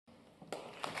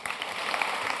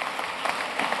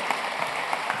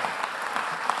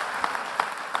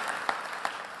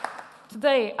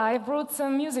today I brought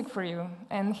some music for you,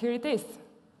 and here it is.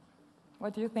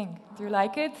 What do you think? Do you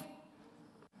like it?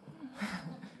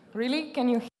 Really? Can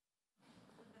you hear?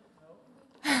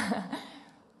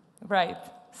 Right.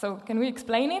 So can we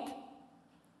explain it?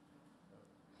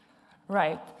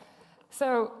 Right.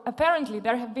 So apparently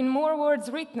there have been more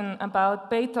words written about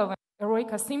Beethoven's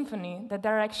Eroica Symphony than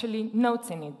there are actually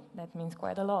notes in it. That means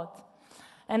quite a lot.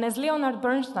 And as Leonard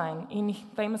Bernstein,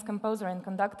 famous composer and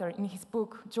conductor, in his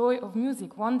book Joy of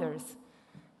Music wonders,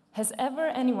 has ever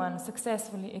anyone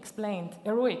successfully explained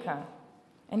Eroica?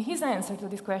 And his answer to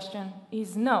this question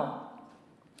is no.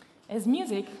 As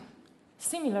music,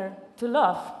 similar to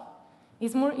love,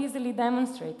 is more easily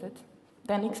demonstrated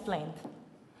than explained.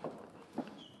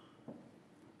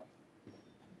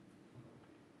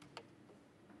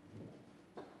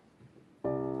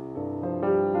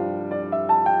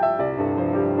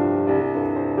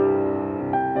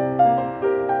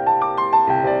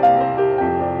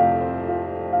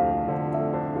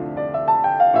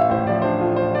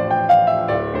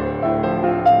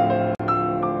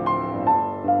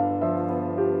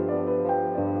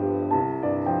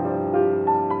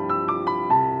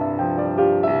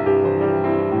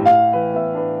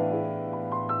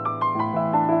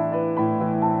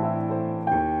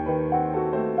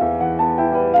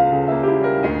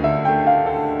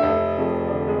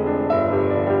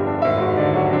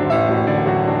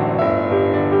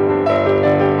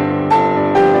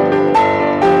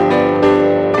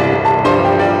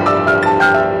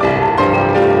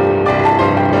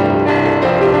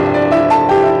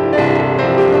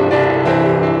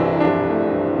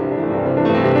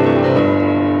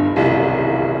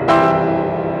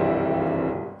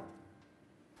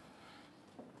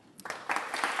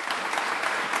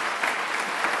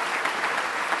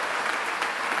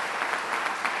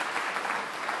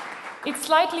 It's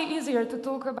slightly easier to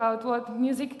talk about what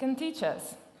music can teach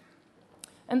us.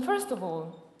 And first of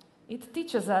all, it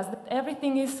teaches us that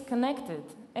everything is connected.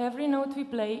 Every note we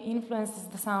play influences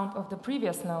the sound of the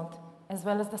previous note, as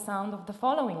well as the sound of the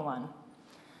following one.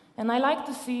 And I like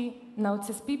to see notes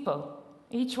as people.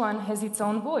 Each one has its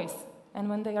own voice, and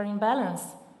when they are in balance,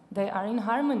 they are in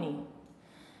harmony.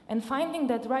 And finding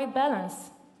that right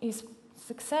balance is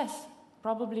success,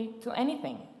 probably to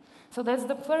anything. So that's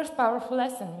the first powerful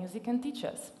lesson music can teach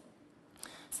us.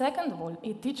 Second of all,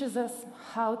 it teaches us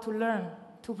how to learn,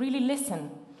 to really listen.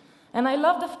 And I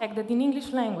love the fact that in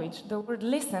English language, the word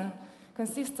listen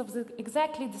consists of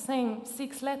exactly the same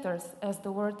 6 letters as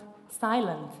the word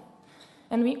silent.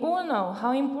 And we all know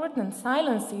how important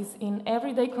silence is in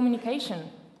everyday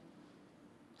communication.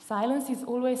 Silence is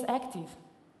always active.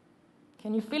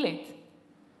 Can you feel it?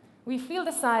 We feel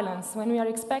the silence when we are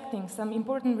expecting some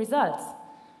important results.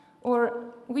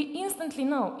 Or we instantly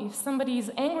know if somebody is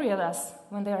angry at us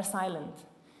when they are silent.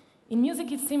 In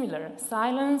music, it's similar.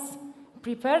 Silence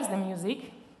prepares the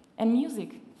music, and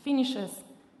music finishes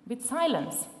with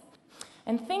silence.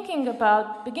 And thinking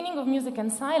about beginning of music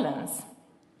and silence,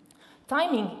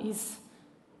 timing is,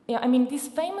 this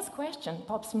famous question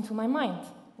pops into my mind.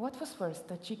 What was first,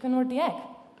 the chicken or the egg?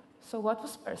 So what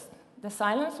was first, the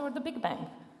silence or the Big Bang?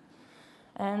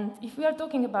 And if we are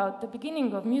talking about the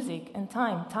beginning of music and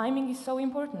time, timing is so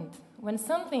important. When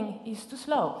something is too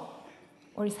slow,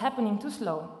 or is happening too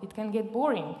slow, it can get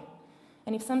boring.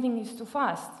 And if something is too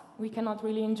fast, we cannot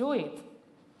really enjoy it.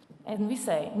 And we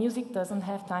say, music doesn't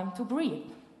have time to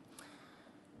breathe.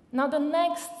 Now, the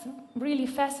next really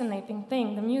fascinating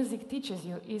thing the music teaches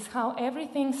you is how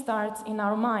everything starts in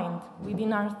our mind,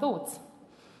 within our thoughts.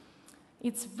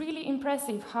 It's really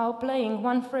impressive how playing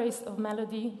one phrase of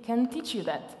melody can teach you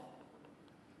that.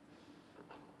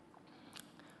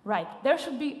 Right, there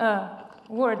should be a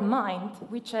word mind,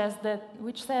 which says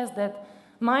that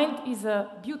mind is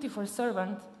a beautiful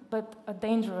servant, but a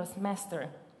dangerous master.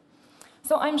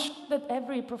 So I'm sure that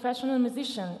every professional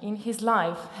musician in his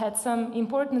life had some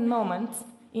important moments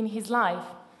in his life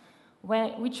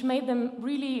which made them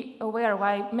really aware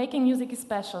why making music is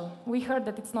special. We heard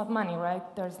that it's not money, right?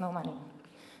 There's no money.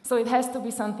 So it has to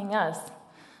be something else.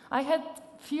 I had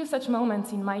few such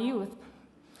moments in my youth,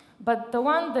 but the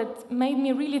one that made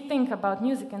me really think about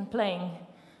music and playing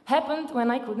happened when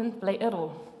I couldn't play at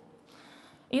all.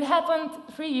 It happened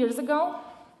 3 years ago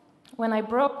when I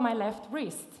broke my left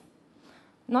wrist.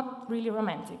 Not really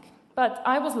romantic, but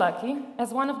I was lucky,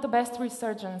 as one of the best wrist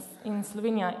surgeons in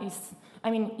Slovenia is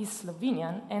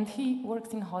Slovenian, and he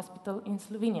works in a hospital in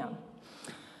Slovenia.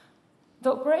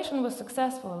 The operation was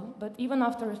successful, but even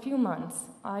after a few months,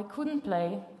 I couldn't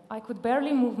play, I could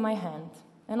barely move my hand,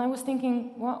 and I was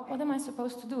thinking, what am I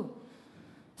supposed to do?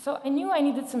 So I knew I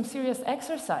needed some serious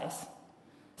exercise.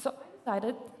 So I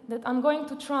decided that I'm going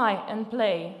to try and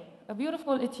play a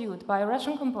beautiful etude by a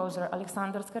Russian composer,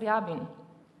 Alexander Skrjabin.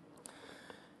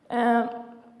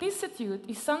 This etude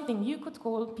is something you could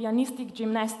call pianistic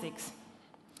gymnastics.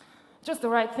 Just the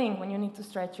right thing when you need to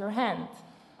stretch your hand.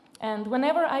 And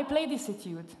whenever I play this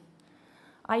etude,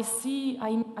 I see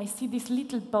this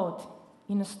little boat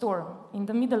in a storm, in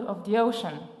the middle of the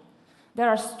ocean. There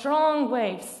are strong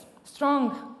waves,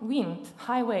 strong wind,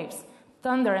 high waves,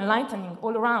 thunder and lightning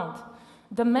all around.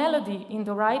 The melody in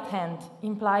the right hand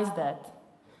implies that.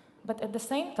 But at the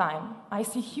same time, I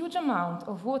see a huge amount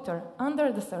of water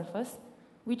under the surface,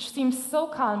 which seems so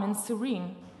calm and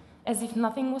serene, as if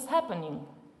nothing was happening.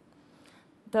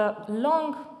 The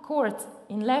long chords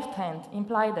in left hand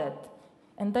imply that,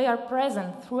 and they are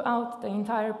present throughout the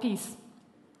entire piece.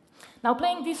 Now,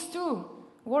 playing these two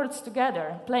words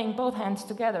together, playing both hands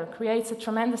together, creates a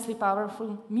tremendously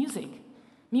powerful music.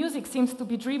 Music seems to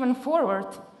be driven forward,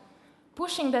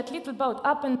 pushing that little boat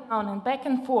up and down and back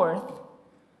and forth,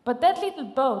 but that little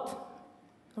boat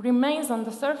remains on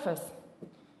the surface.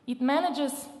 It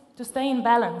manages to stay in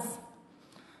balance.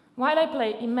 While I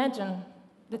play, imagine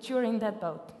that you're in that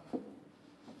boat.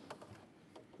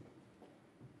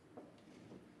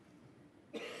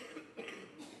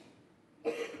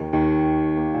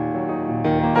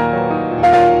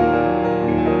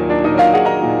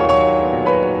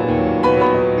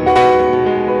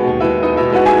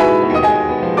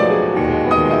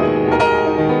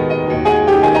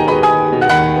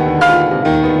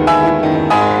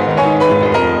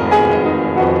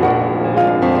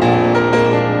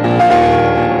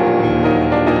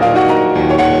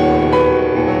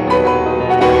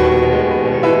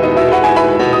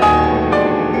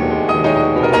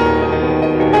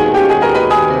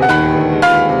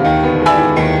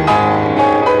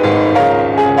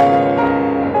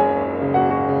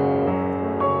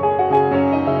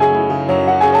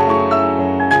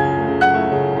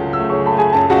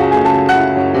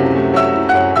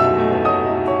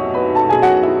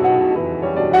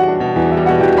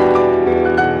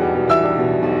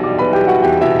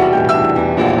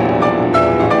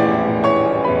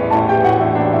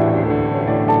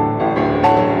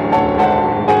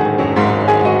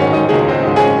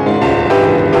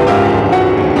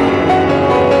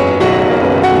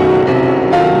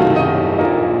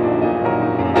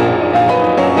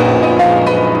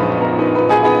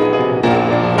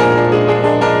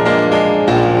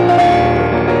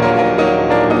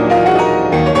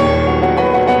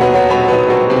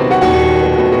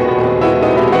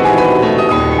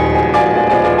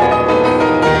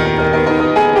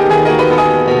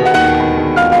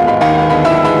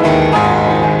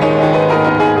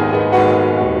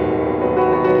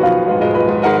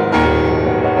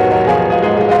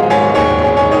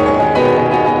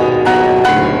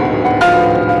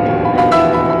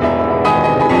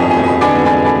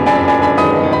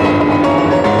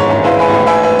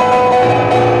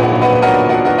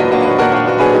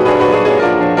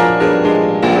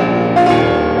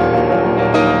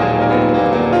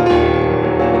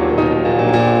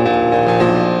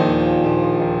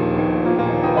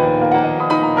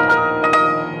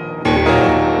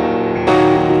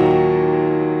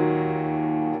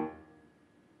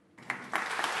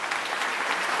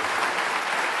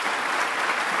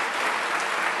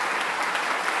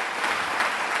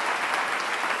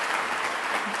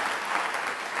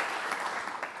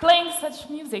 Playing such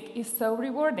music is so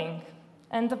rewarding,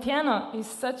 and the piano is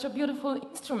such a beautiful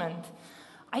instrument.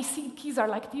 I see keys are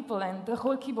like people, and the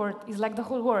whole keyboard is like the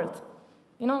whole world.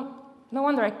 You know, no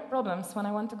wonder I have problems when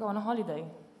I want to go on a holiday.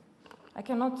 I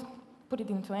cannot put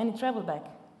it into any travel bag.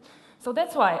 So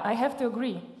that's why I have to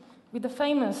agree with the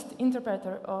famous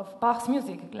interpreter of Bach's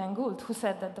music, Glenn Gould, who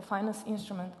said that the finest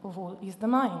instrument of all is the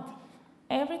mind.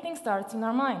 Everything starts in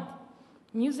our mind.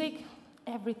 Music,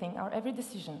 everything, our every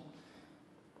decision.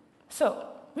 So,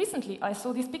 recently I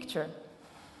saw this picture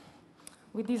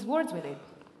with these words with it.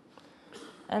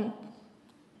 And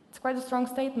it's quite a strong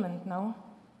statement, no?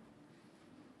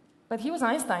 But he was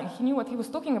Einstein, he knew what he was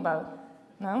talking about,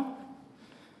 no?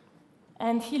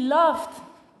 And he loved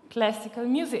classical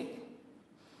music.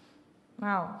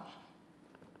 Now,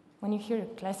 when you hear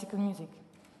classical music,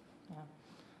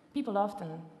 people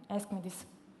often ask me this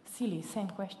silly, same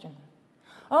question.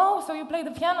 Oh, so you play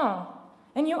the piano,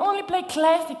 and you only play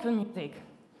classical music.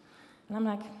 And I'm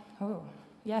like, oh,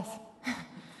 yes.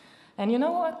 And you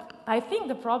know what? I think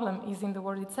the problem is in the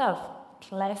word itself,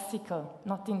 classical,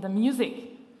 not in the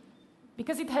music.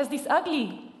 Because it has this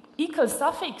ugly "ical"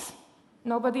 suffix.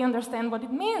 Nobody understands what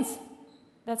it means.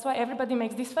 That's why everybody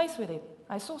makes this face with it.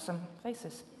 I saw some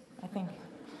faces, I think.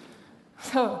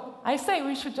 So I say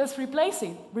we should just replace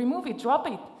it, remove it, drop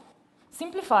it,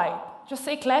 simplify it, just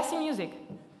say classy music.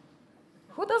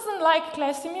 Who doesn't like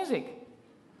classy music?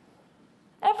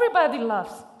 Everybody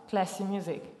loves classy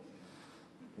music.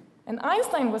 And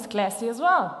Einstein was classy as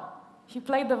well. He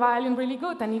played the violin really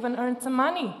good and even earned some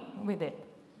money with it,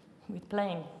 with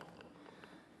playing.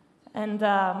 And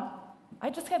I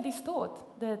just had this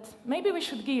thought that maybe we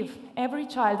should give every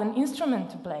child an instrument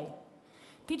to play,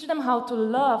 teach them how to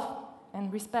love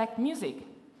and respect music.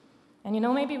 And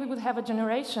maybe we would have a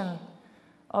generation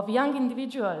of young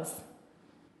individuals,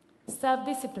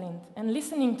 self-disciplined and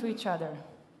listening to each other.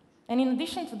 And in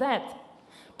addition to that,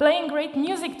 playing great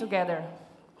music together.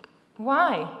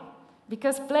 Why?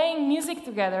 Because playing music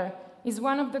together is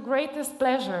one of the greatest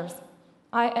pleasures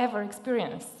I ever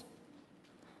experienced.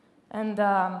 And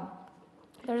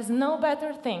there is no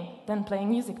better thing than playing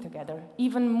music together,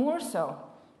 even more so,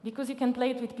 because you can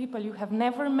play it with people you have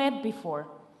never met before,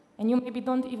 and you maybe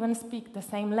don't even speak the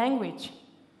same language.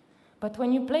 But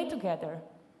when you play together,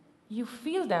 you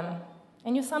feel them,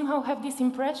 and you somehow have this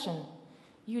impression.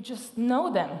 You just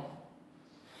know them.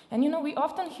 And we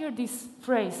often hear this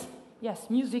phrase, yes,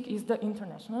 music is the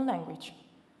international language.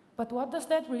 But what does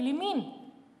that really mean?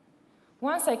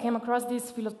 Once I came across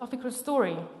this philosophical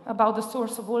story about the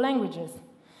source of all languages.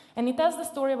 And it tells the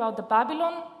story about the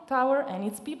Babylon Tower and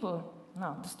its people.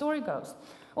 Now, the story goes,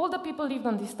 all the people lived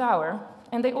on this tower,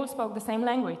 and they all spoke the same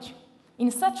language.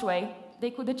 In such a way,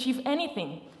 they could achieve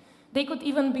anything. They could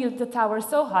even build the tower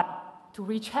so high to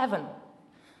reach heaven.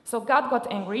 So God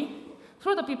got angry,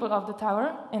 threw the people off the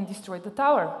tower, and destroyed the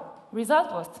tower.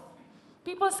 Result was,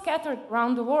 people scattered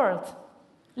around the world,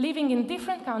 living in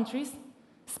different countries,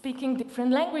 speaking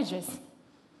different languages.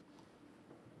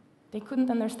 They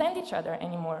couldn't understand each other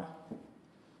anymore.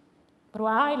 But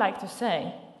what I like to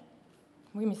say,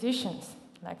 we musicians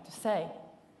like to say,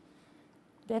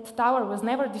 that tower was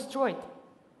never destroyed.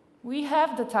 We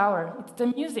have the tower, it's the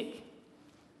music.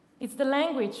 It's the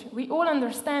language we all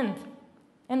understand,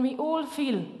 and we all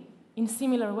feel in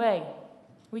similar way.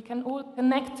 We can all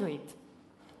connect to it.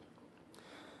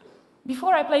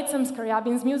 Before I played some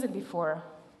Scriabin's music before,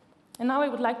 and now I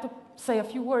would like to say a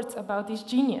few words about this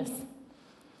genius.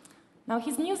 Now,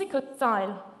 his musical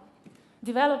style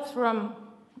developed from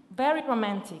very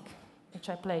romantic, which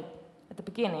I played at the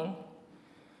beginning,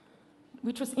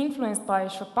 which was influenced by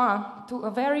Chopin, to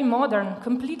a very modern,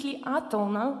 completely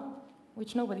atonal,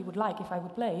 which nobody would like if I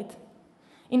would play it,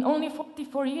 in only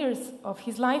 44 years of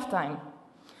his lifetime.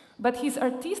 But his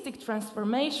artistic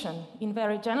transformation, in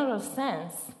very general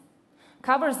sense,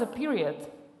 covers a period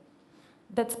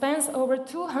that spans over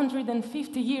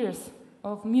 250 years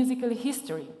of musical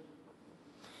history.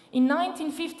 In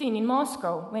 1915, in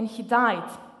Moscow, when he died,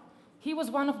 he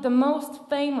was one of the most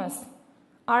famous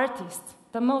artists,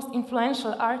 the most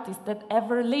influential artist that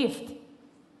ever lived.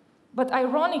 But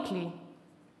ironically,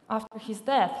 after his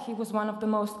death, he was one of the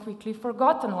most quickly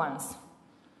forgotten ones.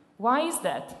 Why is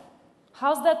that?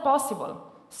 How's that possible?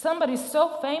 Somebody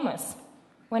so famous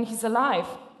when he's alive,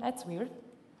 that's weird.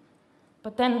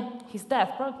 But then his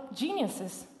death,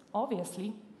 geniuses,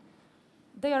 obviously,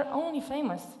 they are only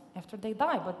famous after they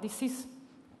die, but this is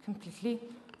completely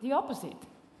the opposite.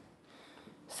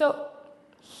 So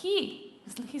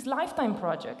his lifetime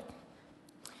project,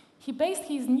 he based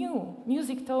his new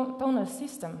music tonal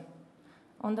system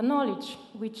on the knowledge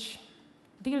which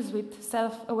deals with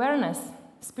self-awareness,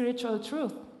 spiritual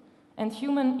truth, and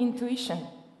human intuition.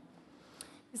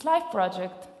 His life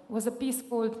project was a piece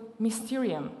called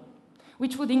Mysterium,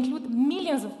 which would include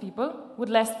millions of people, would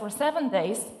last for 7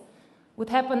 days, would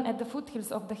happen at the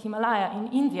foothills of the Himalaya in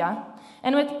India,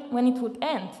 and when it would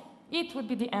end, it would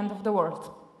be the end of the world.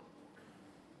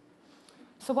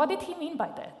 So what did he mean by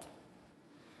that?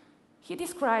 He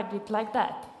described it like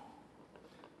that.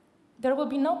 There will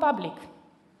be no public.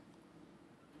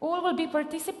 All will be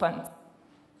participants.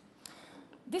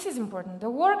 This is important. The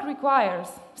work requires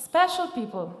special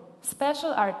people,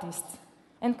 special artists,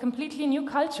 and completely new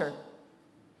culture.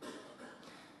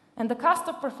 And the cast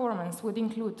of performance would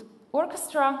include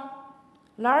orchestra,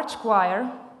 large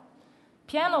choir,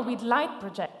 piano with light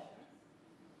projector,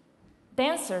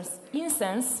 dancers,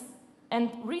 incense, and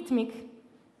rhythmic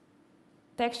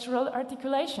textural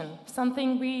articulation,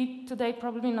 something we today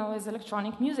probably know as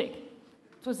electronic music.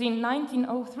 It was in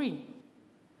 1903.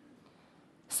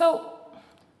 So,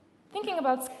 thinking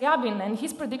about Scriabin and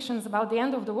his predictions about the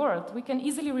end of the world, we can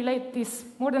easily relate this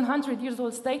more than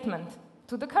 100-year-old statement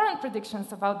to the current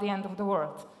predictions about the end of the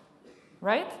world.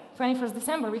 Right? 21st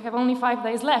December, we have only 5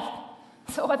 days left.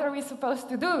 So what are we supposed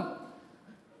to do?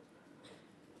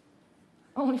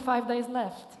 Only 5 days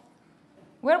left.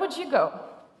 Where would you go?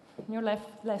 in your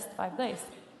last 5 days?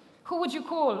 Who would you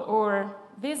call or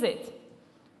visit?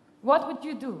 What would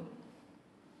you do?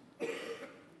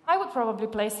 I would probably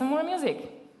play some more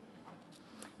music.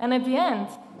 And at the end,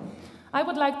 I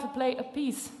would like to play a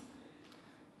piece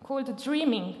called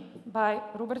Dreaming by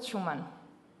Robert Schumann.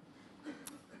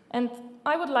 And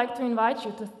I would like to invite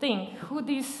you to think who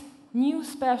these new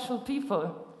special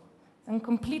people and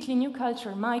completely new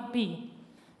culture might be.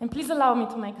 And please allow me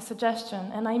to make a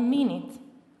suggestion, and I mean it.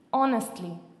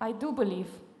 Honestly, I do believe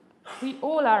we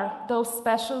all are those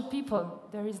special people.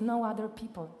 There is no other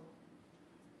people.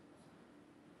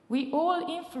 We all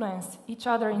influence each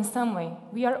other in some way.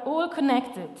 We are all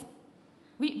connected.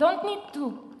 We don't need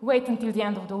to wait until the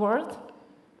end of the world.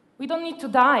 We don't need to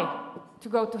die to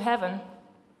go to heaven.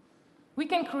 We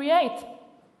can create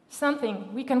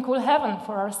something we can call heaven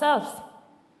for ourselves.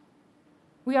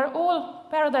 We are all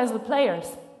paradisal players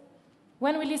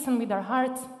when we listen with our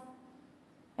hearts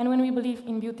and when we believe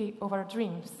in beauty of our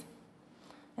dreams.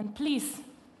 And please,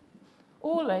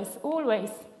 always, always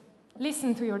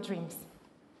listen to your dreams.